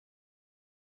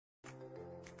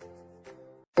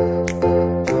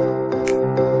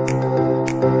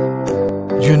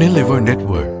Unilever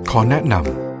Network ขอแนะน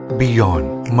ำ Beyond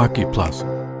Market Plus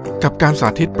กับการสา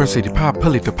ธิตประสิทธิภาพผ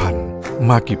ลิตภัณฑ์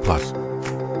Market Plus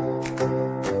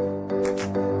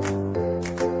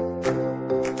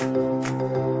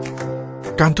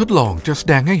การทดลองจะแส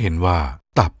ดงให้เห็นว่า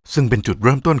ตับซึ่งเป็นจุดเ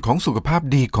ริ่มต้นของสุขภาพ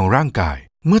ดีของร่างกาย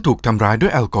เมื่อถูกทำร้ายด้ว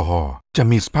ยแอลกอฮอล์จะ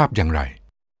มีสภาพอย่างไร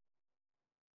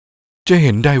จะเ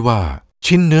ห็นได้ว่า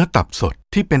ชิ้นเนื้อตับสด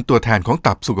ที่เป็นตัวแทนของ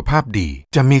ตับสุขภาพดี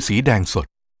จะมีสีแดงสด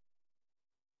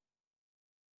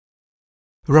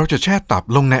เราจะแช่ตับ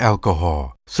ลงในแอลกอฮอล์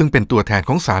ซึ่งเป็นตัวแทนข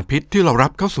องสารพิษที่เรารั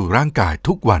บเข้าสู่ร่างกาย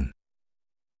ทุกวัน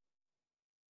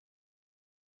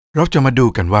เราจะมาดู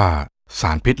กันว่าส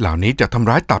ารพิษเหล่านี้จะทำ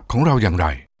ร้ายตับของเราอย่างไร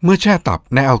เมื่อแช่ตับ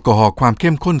ในแอลกอฮอล์ความเ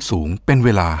ข้มข้นสูงเป็นเว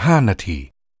ลา 5 นาที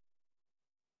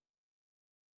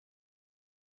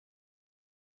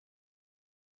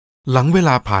หลังเวล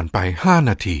าผ่านไป 5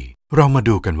 นาทีเรามา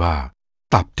ดูกันว่า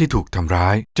ตับที่ถูกทำร้า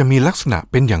ยจะมีลักษณะ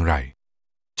เป็นอย่างไร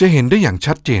จะเห็นได้อย่าง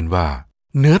ชัดเจนว่า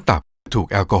เนื้อตับถูก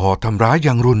แอลกอฮอล์ทำร้ายอ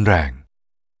ย่างรุนแรง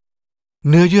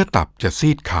เนื้อเยื่อตับจะซี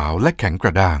ดขาวและแข็งกร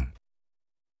ะด้าง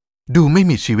ดูไม่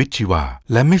มีชีวิตชีวา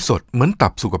และไม่สดเหมือนตั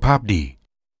บสุขภาพดี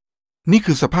นี่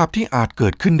คือสภาพที่อาจเกิ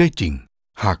ดขึ้นได้จริง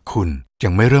หากคุณยั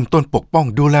งไม่เริ่มต้นปกป้อง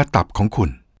ดูแลตับของคุณ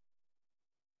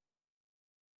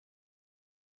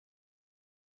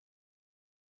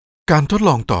การทดล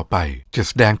องต่อไปจะแ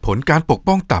สดงผลการปก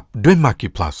ป้องตับด้วย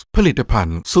Market Plus ผลิตภัณ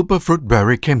ฑ์ Superfruit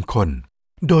Berry เข้มข้น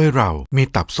โดยเรามี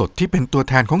ตับสดที่เป็นตัว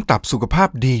แทนของตับสุขภาพ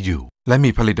ดีอยู่และมี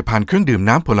ผลิตภัณฑ์เครื่องดื่ม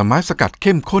น้ำผลไม้สกัดเ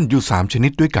ข้มข้นอยู่3ชนิ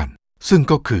ดด้วยกันซึ่ง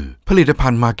ก็คือผลิตภั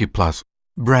ณฑ์ Market Plus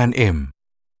แบรนด์ M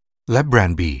และแบรน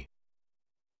ด์ B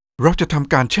เราจะท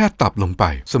ำการแช่ตับลงไป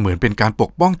เสมือนเป็นการป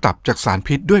กป้องตับจากสาร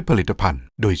พิษด้วยผลิตภัณฑ์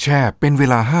โดยแช่เป็นเว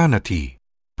ลา 5 นาที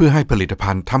เพื่อให้ผลิต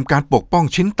ภัณฑ์ทำการปกป้อง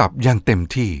ชิ้นตับอย่างเต็ม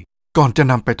ที่ก่อนจะ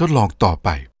นำไปทดลองต่อไป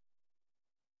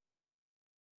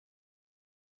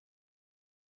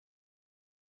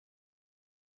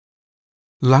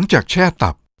หลังจากแช่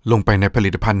ตับลงไปในผลิ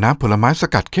ตภัณฑ์น้ำผลไม้ส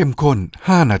กัดเข้มข้น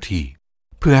 5 นาที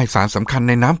เพื่อให้สารสำคัญใ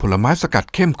นน้ำผลไม้สกัด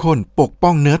เข้มข้นปกป้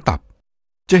องเนื้อตับ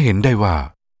จะเห็นได้ว่า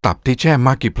ตับที่แช่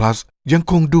Market Plus ยัง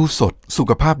คงดูสดสุ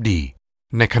ขภาพดี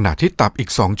ในขณะที่ตับอีก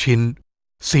2 ชิ้น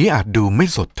สีอาจดูไม่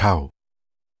สดเท่า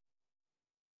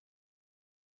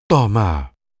ต่อมา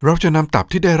เราจะนำตับ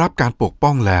ที่ได้รับการปกป้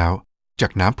องแล้วจา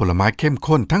กน้ำผลไม้เข้ม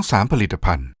ข้นทั้ง3ผลิต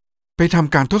ภัณฑ์ไปท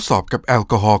ำการทดสอบกับแอล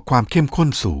กอฮอล์ความเข้มข้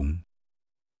นสูง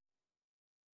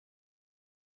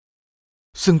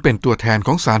ซึ่งเป็นตัวแทนข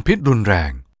องสารพิษรุนแร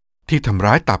งที่ทำ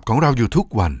ร้ายตับของเราอยู่ทุก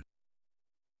วัน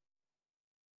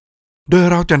โดย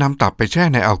เราจะนำตับไปแช่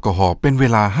ในแอลกอฮอล์เป็นเว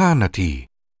ลา 5 นาที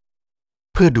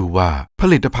เพื่อดูว่าผ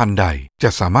ลิตภัณฑ์ใดจะ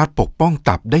สามารถปกป้อง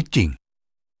ตับได้จริง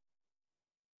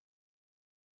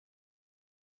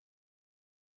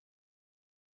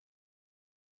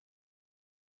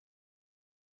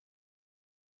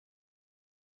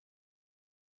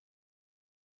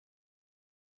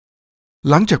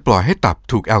หลังจากปล่อยให้ตับ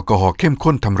ถูกแอลกอฮอล์เข้ม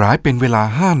ข้นทำร้ายเป็นเวลา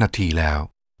 5 นาทีแล้ว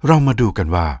เรามาดูกัน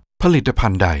ว่าผลิตภั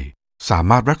ณฑ์ใดสา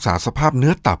มารถรักษาสภาพเนื้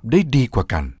อตับได้ดีกว่า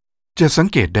กันจะสัง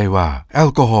เกตได้ว่าแอล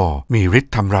กอฮอล์มีฤท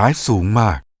ธิ์ทำร้ายสูงม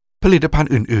ากผลิตภัณ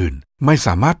ฑ์อื่นๆไม่ส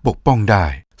ามารถปกป้องได้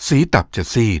สีตับจะ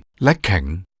ซีดและแข็ง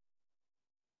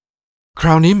คร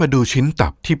าวนี้มาดูชิ้นตั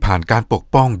บที่ผ่านการปก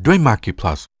ป้องด้วย Market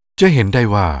Plus จะเห็นได้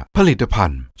ว่าผลิตภั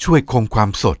ณฑ์ช่วยคงความ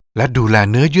สดและดูแล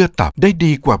เนื้อเยื่อตับได้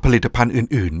ดีกว่าผลิตภัณฑ์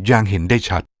อื่นๆอย่างเห็นได้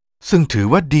ชัดซึ่งถือ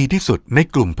ว่าดีที่สุดใน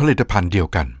กลุ่มผลิตภัณฑ์เดียว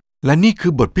กันและนี่คื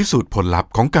อบทพิสูจน์ผลลัพ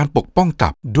ธ์ของการปกป้องตั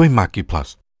บด้วย Market Plus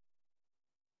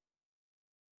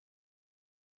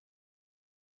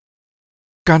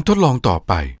การทดลองต่อไ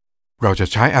ปเราจะ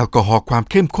ใช้แอลกอฮอล์ความ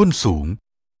เข้มข้นสูง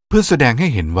เพื่อแสดงให้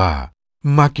เห็นว่า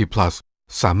Market Plus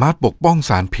สามารถปกป้อง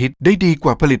สารพิษได้ดีก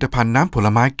ว่าผลิตภัณฑ์น้ำผล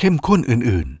ไม้เข้มข้น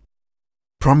อื่นๆ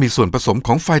เพราะมีส่วนผสมข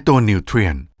องไฟโตนิวเทรีย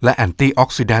นต์และแอนตี้ออ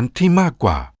กซิแดนต์ที่มากก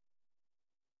ว่า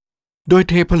โดย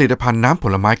เทผลิตภัณฑ์น้ำผ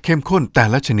ลไม้เข้มข้นแต่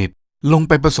ละชนิดลงไ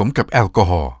ปผสมกับแอลกอ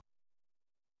ฮอล์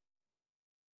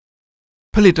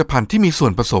ผลิตภัณฑ์ที่มีส่ว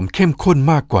นผสมเข้มข้น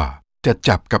มากกว่าจะ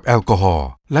จับกับแอลกอฮอล์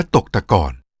และตกตะกอ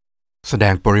นแสด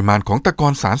งปริมาณของตะกอ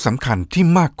นสารสำคัญที่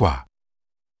มากกว่า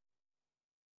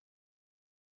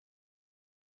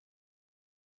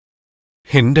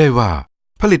เห็นได้ว่า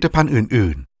ผลิตภัณฑ์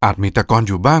อื่นๆอาจมีตะกอนอ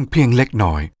ยู่บ้างเพียงเล็ก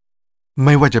น้อยไ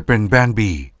ม่ว่าจะเป็นแบรนด์ B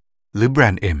หรือแบร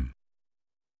นด์ M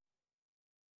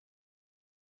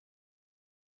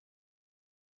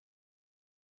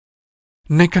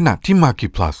ในขณะที่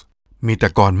Market Plus มีต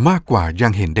ะกอนมากกว่าอย่า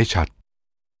งเห็นได้ชัด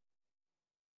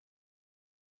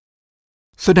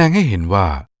แสดงให้เห็นว่า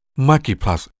Market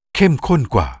Plus เข้มข้น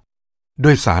กว่าด้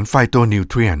วยสารไฟโตนิว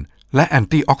เทรียนต์และแอน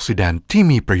ตี้ออกซิแดนต์ที่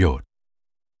มีประโยชน์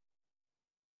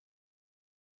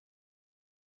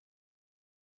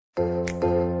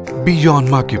you Beyond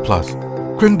Market Plus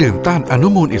เครื่องดื่มต้านอนุ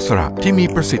มูลอิสระที่มี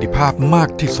ประสิทธิภาพมาก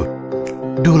ที่สุด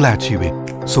ดูแลชีวิต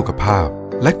สุขภาพ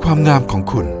และความงามของ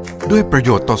คุณด้วยประโย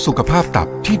ชน์ต่อสุขภาพตับ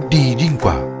ที่ดียิ่งก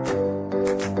ว่า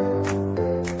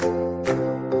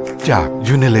จาก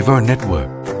Unilever Network